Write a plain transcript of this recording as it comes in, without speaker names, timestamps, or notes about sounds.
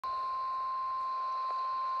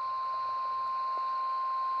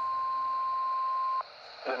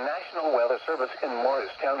The National Weather Service in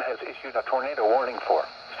Morristown has issued a tornado warning for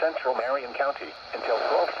central Marion County until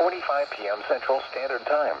 12:45 p.m. Central Standard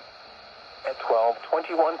Time. At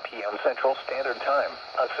 12:21 p.m. Central Standard Time,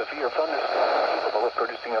 a severe thunderstorm capable of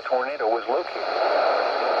producing a tornado was located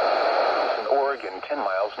in Oregon, 10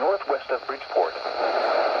 miles northwest of Bridgeport,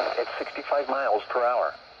 at 65 miles per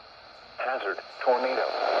hour. Hazard, tornado.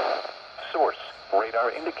 Source,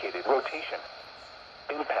 radar indicated rotation.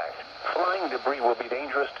 Impact, flying debris will be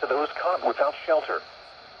dangerous to those caught without shelter.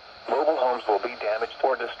 Mobile homes will be damaged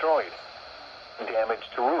or destroyed. Damage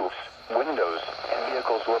to roofs, windows, and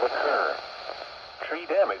vehicles will occur. Tree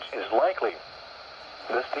damage is likely.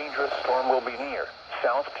 This dangerous storm will be near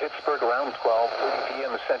South Pittsburgh around 12:30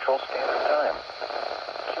 p.m. Central Standard Time.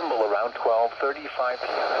 Kimball around 12:35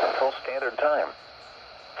 p.m. Central Standard Time.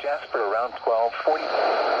 Jasper around 12:40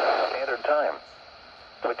 Standard Time.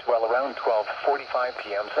 Whitwell around 12:45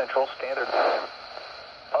 p.m. Central Standard Time.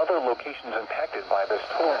 Other locations impacted by this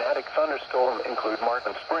tornadic thunderstorm include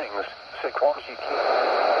Martin Springs, Sequatchie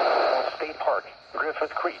Cave, State Park,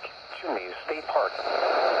 Griffith Creek, Chimneys State Park,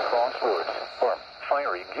 Crossroads, or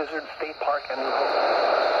Fiery Gizzard State Park, and New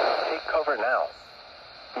Hope. Take cover now.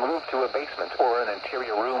 Move to a basement or an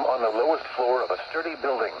interior room on the lowest floor of a sturdy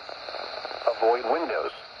building. Avoid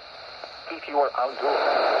windows. If you are outdoors,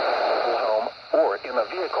 at home, or in a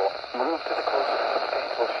vehicle, move to the closest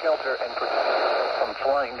substantial shelter and protect yourself from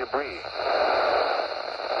flying debris.